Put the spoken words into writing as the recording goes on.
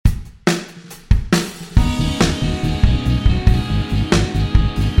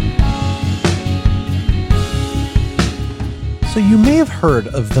So you may have heard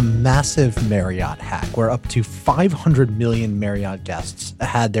of the massive Marriott hack, where up to 500 million Marriott guests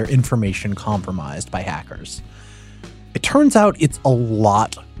had their information compromised by hackers. It turns out it's a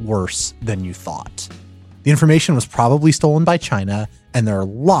lot worse than you thought. The information was probably stolen by China, and there are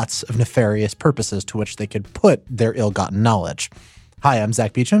lots of nefarious purposes to which they could put their ill-gotten knowledge. Hi, I'm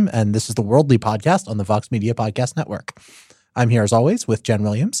Zach Beecham, and this is the Worldly Podcast on the Vox Media Podcast Network. I'm here, as always, with Jen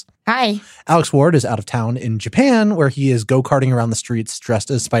Williams. Hi. Alex Ward is out of town in Japan, where he is go-karting around the streets dressed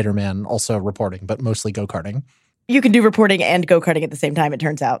as Spider-Man, also reporting, but mostly go-karting. You can do reporting and go-karting at the same time, it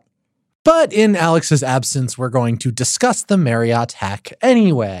turns out. But in Alex's absence, we're going to discuss the Marriott hack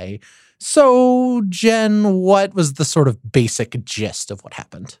anyway. So, Jen, what was the sort of basic gist of what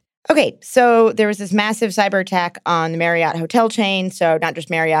happened? Okay, so there was this massive cyber attack on the Marriott hotel chain. So not just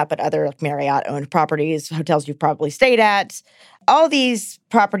Marriott, but other Marriott-owned properties, hotels you've probably stayed at. All these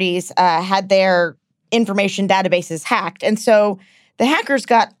properties had their information databases hacked. And so the hackers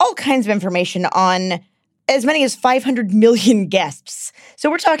got all kinds of information on as many as 500 million guests.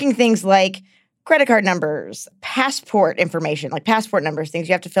 So we're talking things like credit card numbers, passport information, like passport numbers, things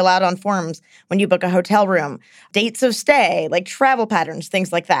you have to fill out on forms when you book a hotel room, dates of stay, like travel patterns,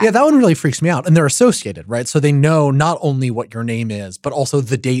 things like that. Yeah, that one really freaks me out. And they're associated, right? So they know not only what your name is, but also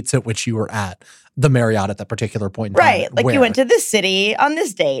the dates at which you were at the Marriott at that particular point in time. Right, like you went to this city on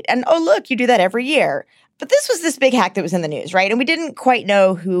this date. And oh, look, you do that every year. But this was this big hack that was in the news, right? And we didn't quite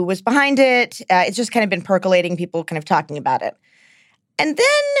know who was behind it. It's just kind of been percolating, people kind of talking about it. And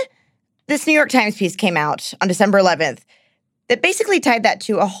then this New York Times piece came out on December 11th that basically tied that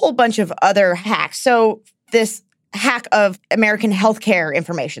to a whole bunch of other hacks. So this hack of American healthcare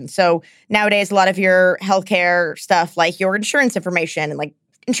information. So nowadays, a lot of your healthcare stuff, like your insurance information and like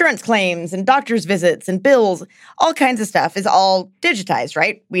insurance claims and doctor's visits and bills, all kinds of stuff is all digitized,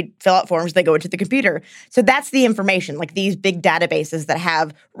 right? We fill out forms, they go into the computer. So that's the information, like these big databases that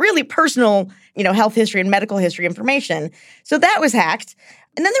have really personal, health history and medical history information. So that was hacked.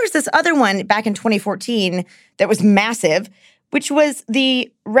 And then there was this other one back in 2014 that was massive, which was the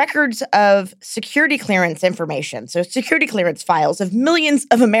records of security clearance information. So security clearance files of millions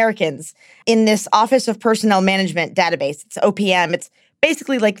of Americans in this Office of Personnel Management database. It's OPM. It's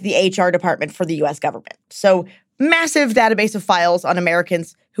basically like the HR department for the U.S. government. So massive database of files on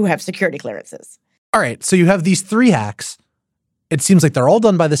Americans who have security clearances. All right, so you have these three hacks. It seems like they're all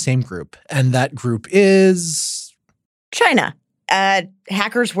done by the same group, and that group is China.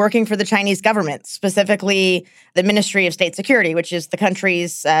 Hackers working for the Chinese government, specifically the Ministry of State Security, which is the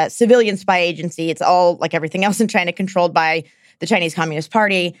country's civilian spy agency. It's all, like everything else in China, controlled by the Chinese Communist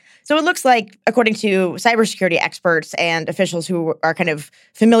Party. So it looks like, according to cybersecurity experts and officials who are kind of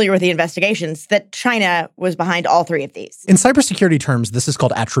familiar with the investigations, that China was behind all three of these. In cybersecurity terms, this is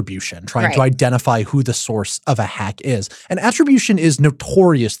called attribution, trying to identify who the source of a hack is. And attribution is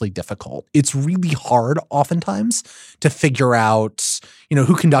notoriously difficult. It's really hard, oftentimes, to figure out,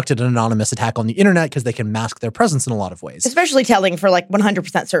 who conducted an anonymous attack on the internet, because they can mask their presence in a lot of ways. Especially telling for like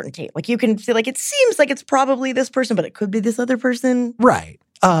 100% certainty. Like you can say, like, it seems like it's probably this person, but it could be this other person. Right.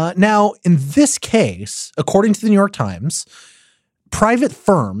 Now, in this case, according to the New York Times, private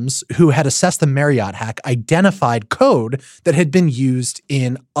firms who had assessed the Marriott hack identified code that had been used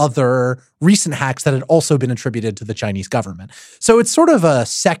in other recent hacks that had also been attributed to the Chinese government. So it's sort of a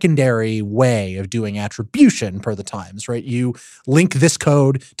secondary way of doing attribution per the Times, right? You link this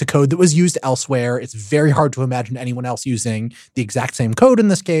code to code that was used elsewhere. It's very hard to imagine anyone else using the exact same code in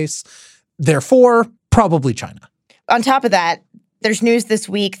this case. Therefore, probably China. On top of that, there's news this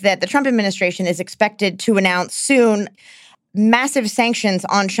week that the Trump administration is expected to announce soon massive sanctions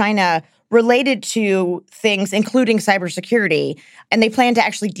on China related to things, including cybersecurity. And they plan to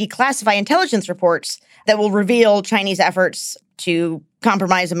actually declassify intelligence reports that will reveal Chinese efforts to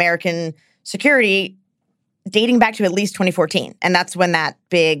compromise American security dating back to at least 2014. And that's when that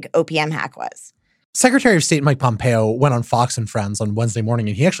big OPM hack was. Secretary of State Mike Pompeo went on Fox and Friends on Wednesday morning,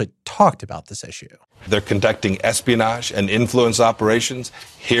 and he actually talked about this issue. They're conducting espionage and influence operations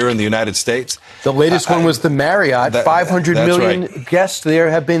here in the United States. The latest one was the Marriott. 500 million guests there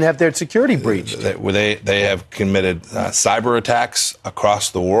have their security breached. They have committed cyber attacks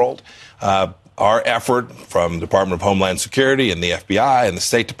across the world. Our effort from the Department of Homeland Security and the FBI and the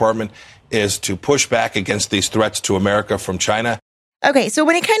State Department is to push back against these threats to America from China. Okay, so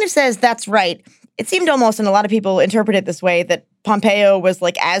when he kind of says that's right, it seemed almost, and a lot of people interpret it this way, that Pompeo was,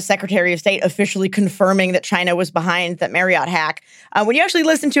 like, as Secretary of State, officially confirming that China was behind that Marriott hack. When you actually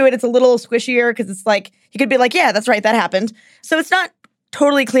listen to it, it's a little squishier because it's like, you could be like, yeah, that's right, that happened. So it's not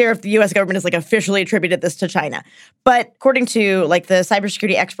totally clear if the U.S. government has officially attributed this to China. But according to the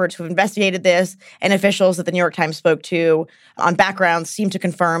cybersecurity experts who've investigated this and officials that the New York Times spoke to on background seem to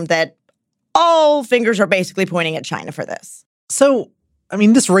confirm that all fingers are basically pointing at China for this. So,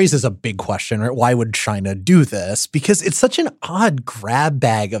 this raises a big question, right? Why would China do this? Because it's such an odd grab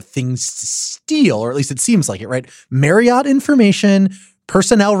bag of things to steal, or at least it seems like it, right? Marriott information,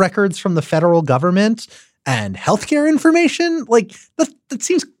 personnel records from the federal government, and healthcare information. That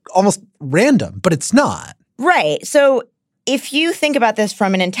seems almost random, but it's not. Right. So if you think about this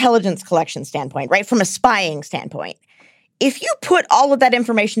from an intelligence collection standpoint, right, from a spying standpoint, if you put all of that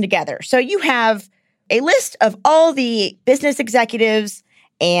information together, so you have a list of all the business executives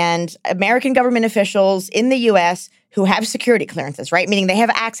and American government officials in the U.S. who have security clearances, right? Meaning they have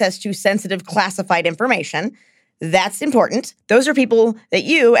access to sensitive classified information. That's important. Those are people that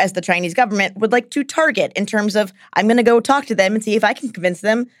you, as the Chinese government, would like to target in terms of, I'm going to go talk to them and see if I can convince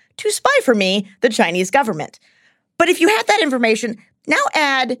them to spy for me, the Chinese government. But if you have that information, now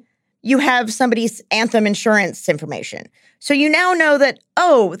you have somebody's Anthem insurance information. So you now know that,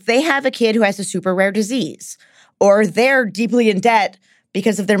 they have a kid who has a super rare disease, or they're deeply in debt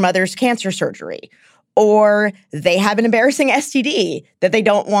because of their mother's cancer surgery, or they have an embarrassing STD that they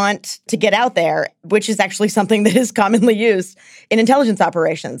don't want to get out there, which is actually something that is commonly used in intelligence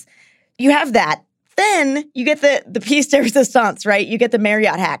operations. You have that. Then you get the piece de resistance, right? You get the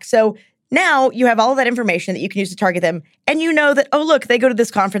Marriott hack. So now you have all of that information that you can use to target them. And you know that, look, they go to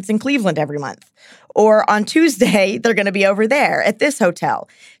this conference in Cleveland every month. Or on Tuesday, they're going to be over there at this hotel.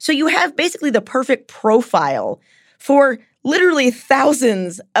 So you have basically the perfect profile for literally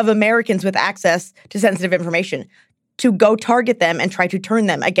thousands of Americans with access to sensitive information to go target them and try to turn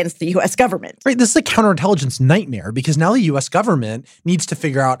them against the U.S. government. Right. This is a counterintelligence nightmare because now the U.S. government needs to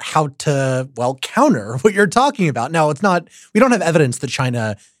figure out how to, counter what you're talking about. Now, we don't have evidence that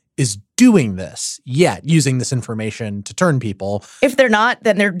China is doing this yet, using this information to turn people. If they're not,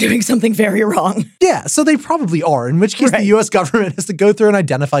 then they're doing something very wrong. Yeah, so they probably are, in which case the U.S. government has to go through and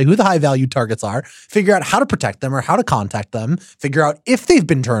identify who the high-value targets are, figure out how to protect them or how to contact them, figure out if they've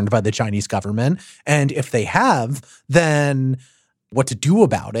been turned by the Chinese government, and if they have, then what to do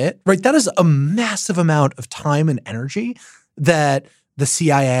about it, right? That is a massive amount of time and energy that the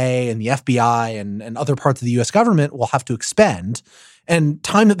CIA and the FBI and other parts of the U.S. government will have to expend, and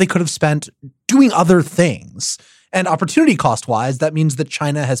time that they could have spent doing other things. And opportunity cost-wise, that means that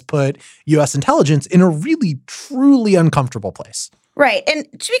China has put U.S. intelligence in a really, truly uncomfortable place. Right. And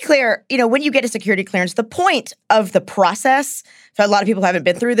to be clear, when you get a security clearance, the point of the process, so a lot of people haven't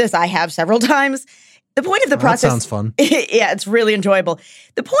been through this, I have several times. The point of the process— That sounds fun. Yeah, it's really enjoyable.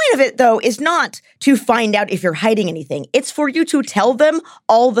 The point of it, though, is not to find out if you're hiding anything. It's for you to tell them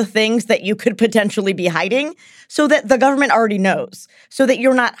all the things that you could potentially be hiding so that the government already knows, so that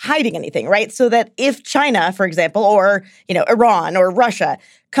you're not hiding anything, right? So that if China, for example, or, Iran or Russia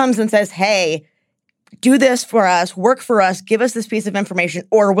comes and says, hey, do this for us, work for us, give us this piece of information,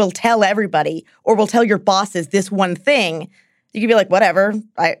 or we'll tell everybody, or we'll tell your bosses this one thing, you could be like, whatever,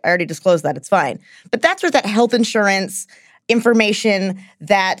 I already disclosed that, it's fine. But that's where that health insurance information,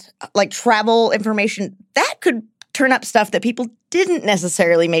 that travel information, that could turn up stuff that people didn't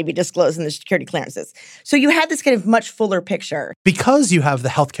necessarily maybe disclose in the security clearances. So you had this kind of much fuller picture. Because you have the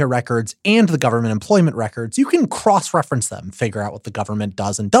healthcare records and the government employment records, you can cross-reference them, figure out what the government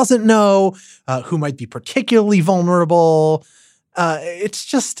does and doesn't know, who might be particularly vulnerable. It's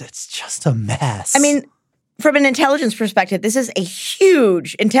just a mess. From an intelligence perspective, this is a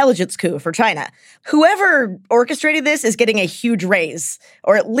huge intelligence coup for China. Whoever orchestrated this is getting a huge raise,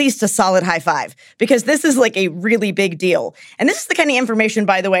 or at least a solid high five, because this is a really big deal. And this is the kind of information,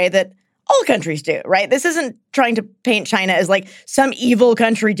 by the way, that all countries do, right? This isn't trying to paint China as some evil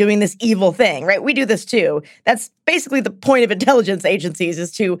country doing this evil thing, right? We do this too. That's basically the point of intelligence agencies,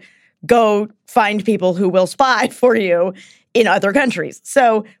 is to go find people who will spy for you in other countries.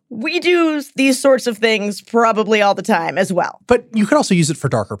 So we do these sorts of things probably all the time as well. But you could also use it for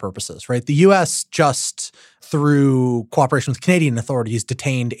darker purposes, right? The U.S. just, through cooperation with Canadian authorities,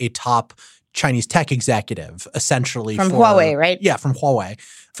 detained a top Chinese tech executive, essentially from Huawei, right? Yeah, from Huawei,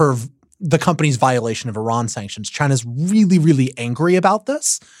 for the company's violation of Iran sanctions. China's really, really angry about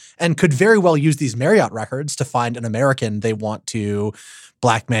this and could very well use these Marriott records to find an American they want to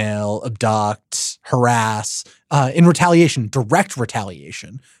blackmail, abduct, harass, in retaliation, direct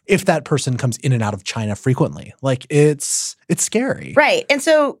retaliation, if that person comes in and out of China frequently. It's scary. Right. And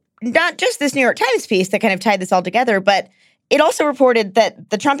so not just this New York Times piece that kind of tied this all together, but it also reported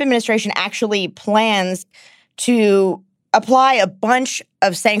that the Trump administration actually plans to apply a bunch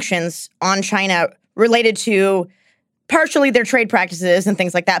of sanctions on China related to partially their trade practices and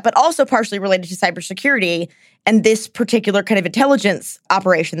things like that, but also partially related to cybersecurity and this particular kind of intelligence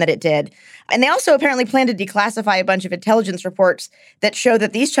operation that it did. And they also apparently plan to declassify a bunch of intelligence reports that show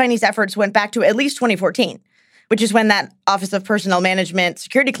that these Chinese efforts went back to at least 2014, which is when that Office of Personnel Management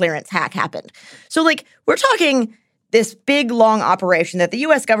security clearance hack happened. So, like, we're talking this big, long operation that the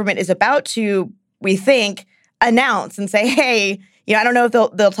U.S. government is about to, we think, announce and say, hey, I don't know if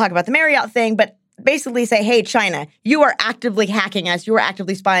they'll talk about the Marriott thing, but basically say, hey, China, you are actively hacking us. You are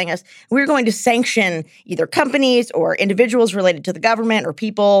actively spying us. We're going to sanction either companies or individuals related to the government or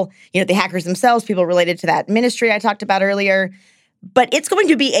people, the hackers themselves, people related to that ministry I talked about earlier. But it's going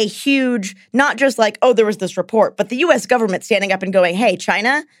to be a huge, not just like, oh, there was this report, but the U.S. government standing up and going, hey,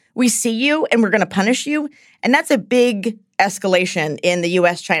 China, we see you and we're going to punish you. And that's a big escalation in the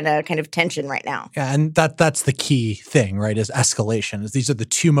U.S.-China kind of tension right now. Yeah, and that's the key thing, right, is escalation. These are the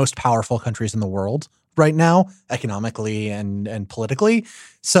two most powerful countries in the world right now, economically and politically.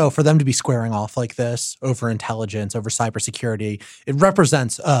 So for them to be squaring off like this over intelligence, over cybersecurity, it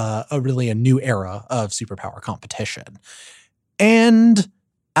represents really a new era of superpower competition. And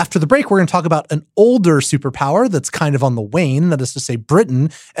after the break, we're going to talk about an older superpower that's kind of on the wane, that is to say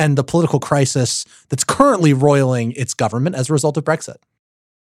Britain, and the political crisis that's currently roiling its government as a result of Brexit.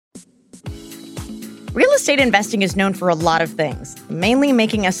 Real estate investing is known for a lot of things, mainly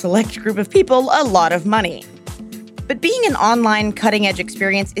making a select group of people a lot of money. But being an online cutting-edge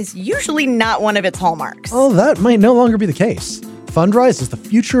experience is usually not one of its hallmarks. Oh, that might no longer be the case. Fundrise is the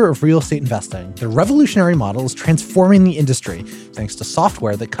future of real estate investing. Their revolutionary model is transforming the industry thanks to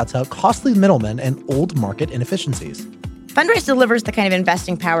software that cuts out costly middlemen and old market inefficiencies. Fundrise delivers the kind of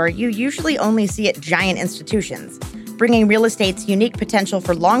investing power you usually only see at giant institutions, bringing real estate's unique potential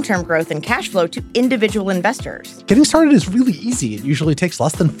for long-term growth and cash flow to individual investors. Getting started is really easy. It usually takes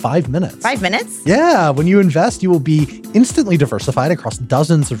less than 5 minutes. 5 minutes? Yeah. When you invest, you will be instantly diversified across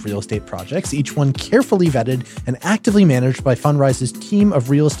dozens of real estate projects, each one carefully vetted and actively managed by Fundrise's team of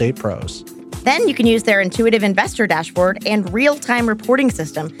real estate pros. Then you can use their intuitive investor dashboard and real-time reporting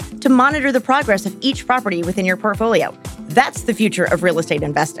system to monitor the progress of each property within your portfolio. That's the future of real estate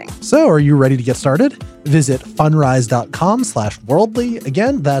investing. So are you ready to get started? Visit fundrise.com/worldly.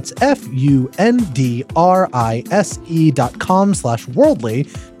 Again, that's fundrise.com/worldly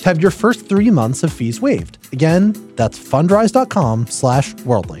to have your first 3 months of fees waived. Again, that's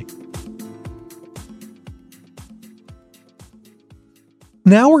fundrise.com/worldly.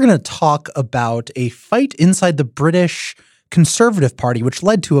 Now we're going to talk about a fight inside the British Conservative Party, which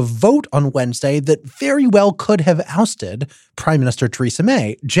led to a vote on Wednesday that very well could have ousted Prime Minister Theresa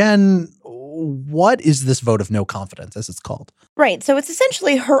May. Jen, what is this vote of no confidence, as it's called? Right. So it's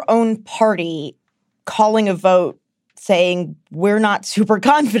essentially her own party calling a vote saying, we're not super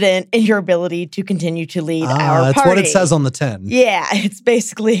confident in your ability to continue to lead our party. That's what it says on the tin. Yeah, it's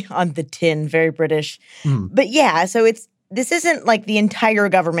basically on the tin, very British. But yeah, so this isn't like the entire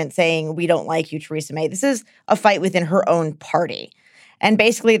government saying, we don't like you, Theresa May. This is a fight within her own party. And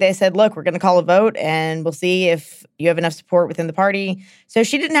basically they said, look, we're going to call a vote and we'll see if you have enough support within the party. So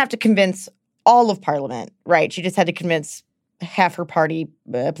she didn't have to convince all of Parliament, right? She just had to convince half her party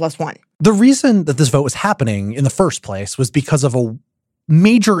plus one. The reason that this vote was happening in the first place was because of a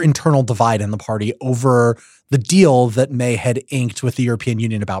major internal divide in the party over the deal that May had inked with the European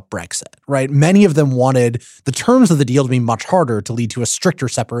Union about Brexit, right? Many of them wanted the terms of the deal to be much harder, to lead to a stricter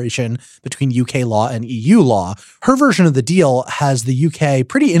separation between UK law and EU law. Her version of the deal has the UK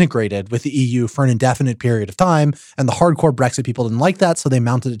pretty integrated with the EU for an indefinite period of time, and the hardcore Brexit people didn't like that, so they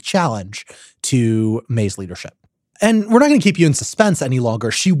mounted a challenge to May's leadership. And we're not going to keep you in suspense any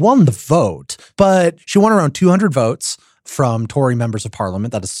longer. She won the vote, but she won around 200 votes from Tory members of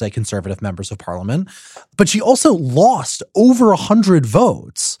Parliament, that is to say Conservative members of Parliament. But she also lost over 100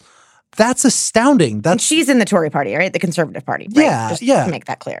 votes. That's astounding. And she's in the Tory party, right? The Conservative party. Right? Yeah, Just yeah. to make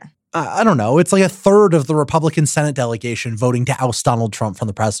that clear. I don't know. It's like a third of the Republican Senate delegation voting to oust Donald Trump from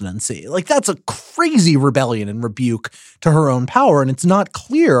the presidency. Like, that's a crazy rebellion and rebuke to her own power. And it's not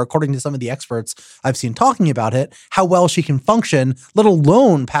clear, according to some of the experts I've seen talking about it, how well she can function, let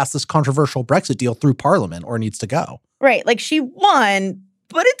alone pass this controversial Brexit deal through Parliament or needs to go. Right. Like, she won,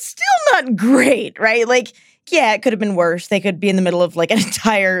 but it's still not great, right? Like, yeah, it could have been worse. They could be in the middle of like an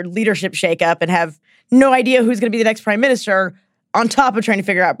entire leadership shakeup and have no idea who's going to be the next prime minister, on top of trying to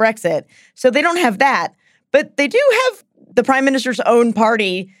figure out Brexit. So they don't have that. But they do have the prime minister's own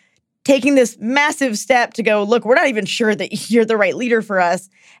party taking this massive step to go, look, we're not even sure that you're the right leader for us.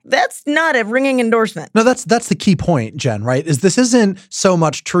 That's not a ringing endorsement. No, that's the key point, Jen, right? Is this isn't so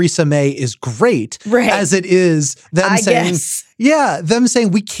much Theresa May is great as it is them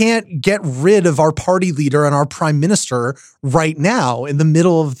saying we can't get rid of our party leader and our prime minister right now in the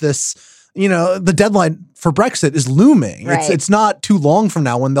middle of this. The deadline for Brexit is looming. Right. It's not too long from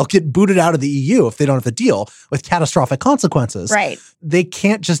now when they'll get booted out of the EU if they don't have a deal with catastrophic consequences. Right. They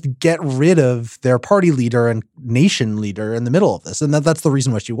can't just get rid of their party leader and nation leader in the middle of this. And that's the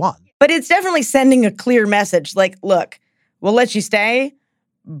reason why she won. But it's definitely sending a clear message like, look, we'll let you stay,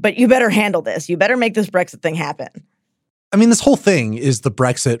 but you better handle this. You better make this Brexit thing happen. I mean, this whole thing is the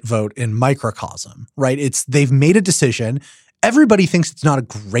Brexit vote in microcosm, right? They've made a decision. Everybody thinks it's not a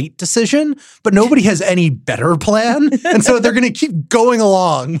great decision, but nobody has any better plan. And so they're going to keep going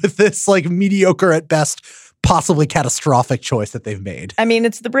along with this mediocre at best, possibly catastrophic choice that they've made. I mean,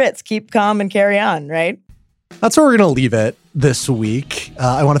 it's the Brits. Keep calm and carry on, right? That's where we're going to leave it this week.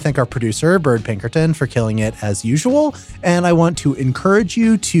 I want to thank our producer, Bird Pinkerton, for killing it as usual. And I want to encourage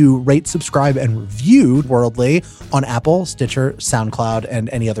you to rate, subscribe, and review Worldly on Apple, Stitcher, SoundCloud, and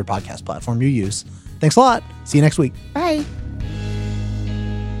any other podcast platform you use. Thanks a lot. See you next week. Bye.